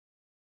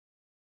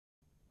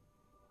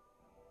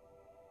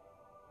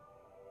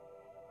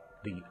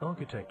The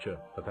architecture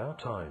of our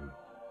time.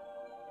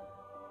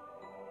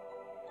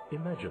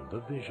 Imagine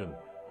the vision,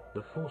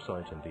 the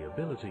foresight and the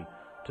ability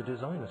to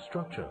design a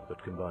structure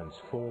that combines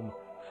form,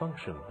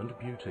 function and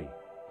beauty,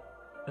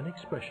 an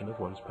expression of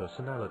one's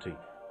personality,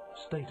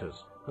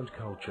 status and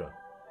culture.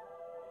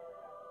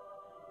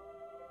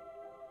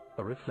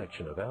 A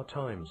reflection of our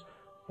times,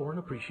 or an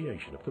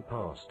appreciation of the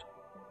past.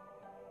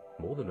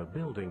 More than a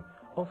building,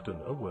 often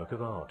a work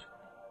of art.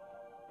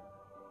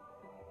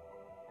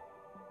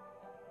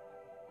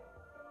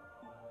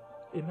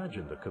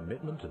 Imagine the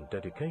commitment and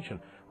dedication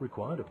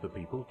required of the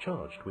people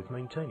charged with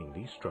maintaining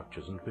these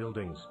structures and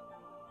buildings.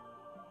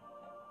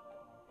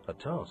 A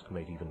task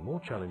made even more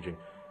challenging,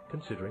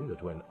 considering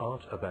that when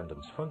art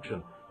abandons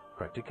function,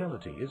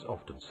 practicality is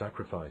often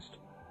sacrificed.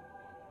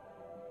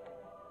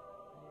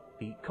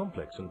 The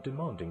complex and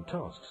demanding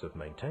tasks of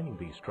maintaining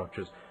these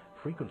structures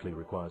frequently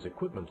requires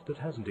equipment that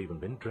hasn't even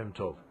been dreamt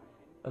of,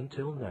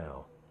 until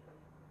now.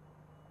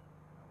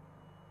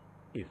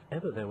 If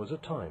ever there was a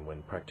time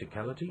when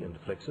practicality and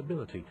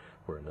flexibility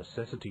were a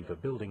necessity for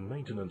building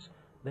maintenance,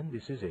 then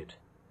this is it.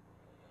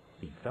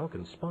 The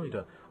Falcon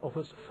Spider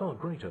offers far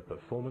greater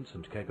performance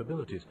and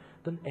capabilities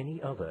than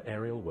any other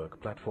aerial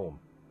work platform.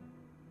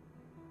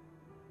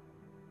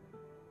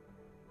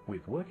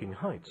 With working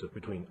heights of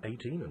between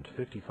 18 and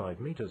 55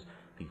 meters,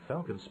 the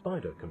Falcon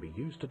Spider can be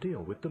used to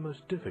deal with the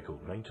most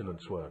difficult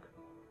maintenance work.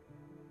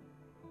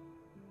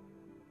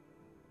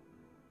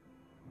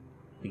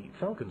 The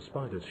Falcon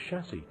Spider's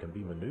chassis can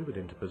be maneuvered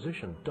into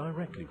position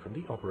directly from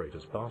the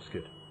operator's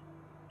basket.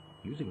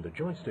 Using the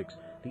joysticks,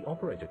 the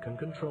operator can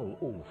control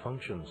all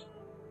functions.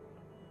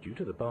 Due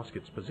to the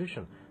basket's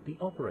position, the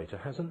operator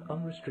has an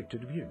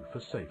unrestricted view for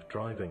safe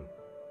driving.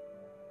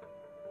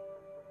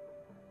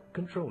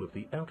 Control of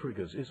the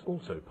outriggers is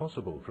also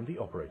possible from the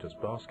operator's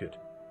basket.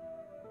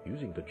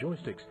 Using the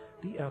joysticks,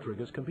 the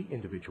outriggers can be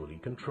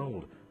individually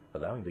controlled,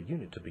 allowing the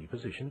unit to be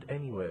positioned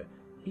anywhere,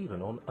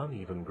 even on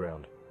uneven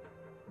ground.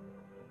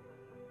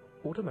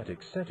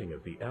 Automatic setting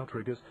of the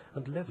outriggers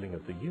and leveling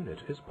of the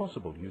unit is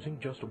possible using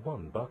just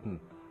one button.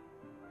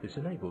 This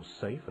enables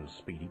safe and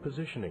speedy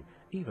positioning,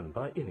 even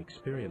by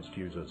inexperienced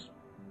users.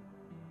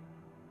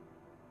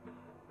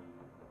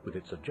 With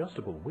its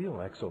adjustable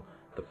wheel axle,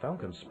 the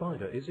Falcon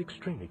Spider is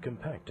extremely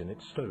compact in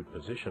its stowed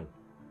position.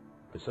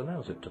 This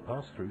allows it to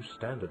pass through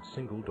standard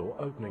single-door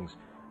openings,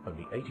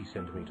 only 80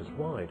 centimeters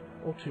wide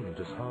or 2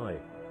 meters high.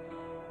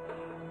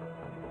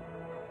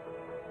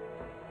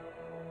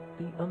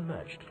 The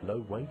unmatched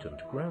low weight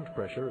and ground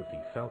pressure of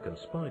the Falcon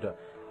Spider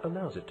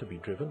allows it to be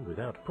driven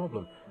without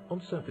problem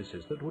on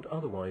surfaces that would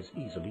otherwise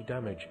easily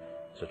damage,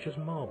 such as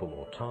marble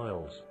or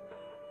tiles.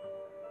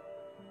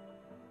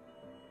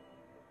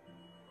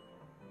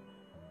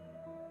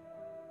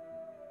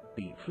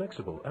 The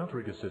flexible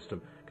outrigger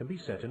system can be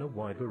set in a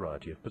wide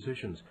variety of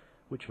positions,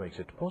 which makes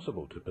it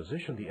possible to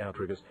position the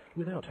outriggers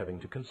without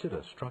having to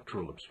consider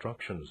structural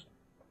obstructions.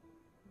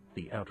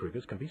 The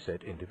outriggers can be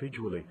set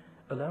individually,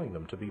 allowing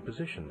them to be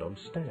positioned on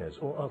stairs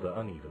or other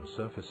uneven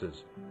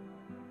surfaces.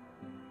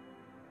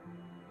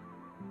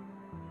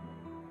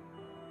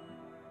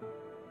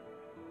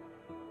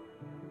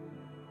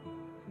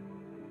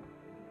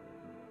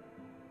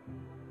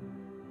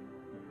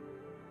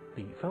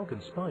 The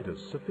Falcon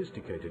Spider's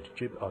sophisticated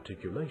jib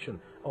articulation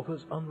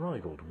offers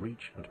unrivaled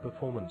reach and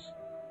performance.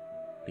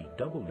 The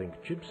double-link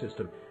jib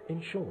system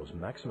ensures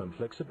maximum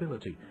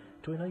flexibility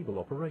to enable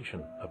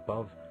operation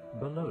above,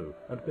 below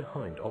and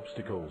behind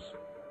obstacles.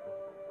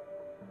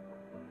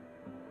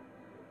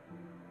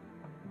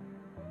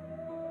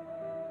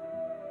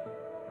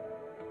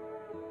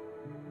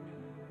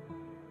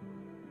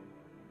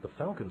 The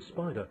Falcon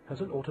Spider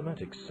has an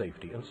automatic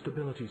safety and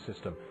stability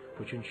system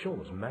which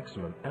ensures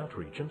maximum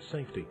outreach and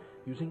safety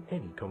using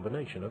any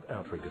combination of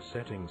outrigger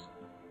settings.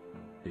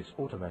 This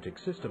automatic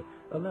system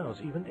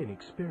allows even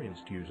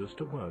inexperienced users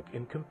to work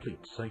in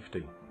complete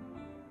safety.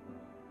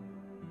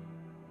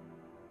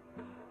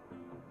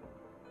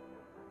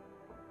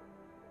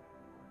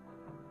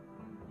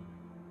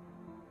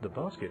 The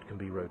basket can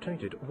be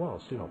rotated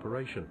whilst in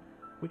operation,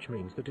 which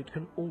means that it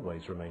can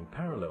always remain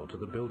parallel to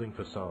the building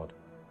facade.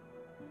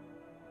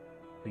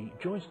 The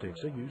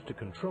joysticks are used to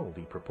control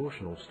the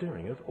proportional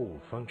steering of all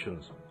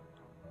functions.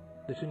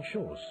 This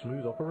ensures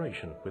smooth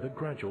operation with a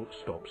gradual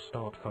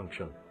stop-start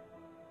function.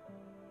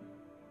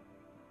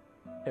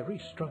 Every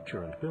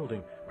structure and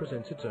building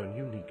presents its own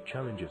unique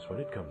challenges when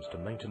it comes to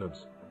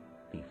maintenance.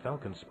 The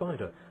Falcon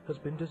Spider has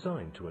been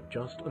designed to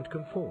adjust and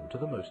conform to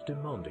the most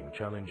demanding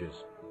challenges.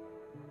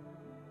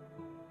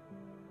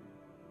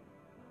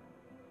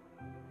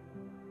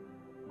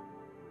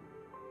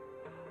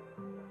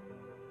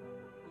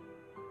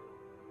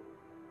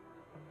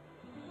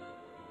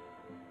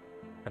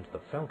 And the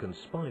Falcon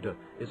Spider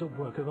is a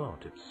work of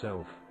art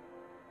itself.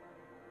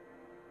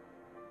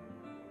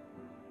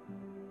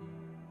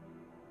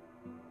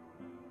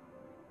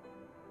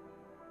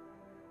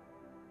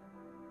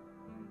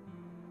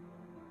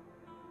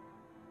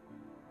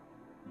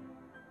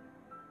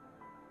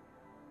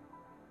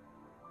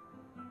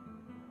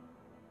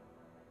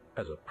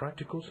 As a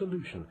practical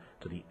solution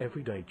to the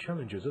everyday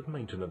challenges of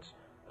maintenance,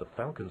 the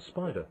Falcon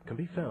Spider can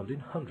be found in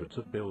hundreds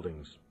of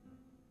buildings.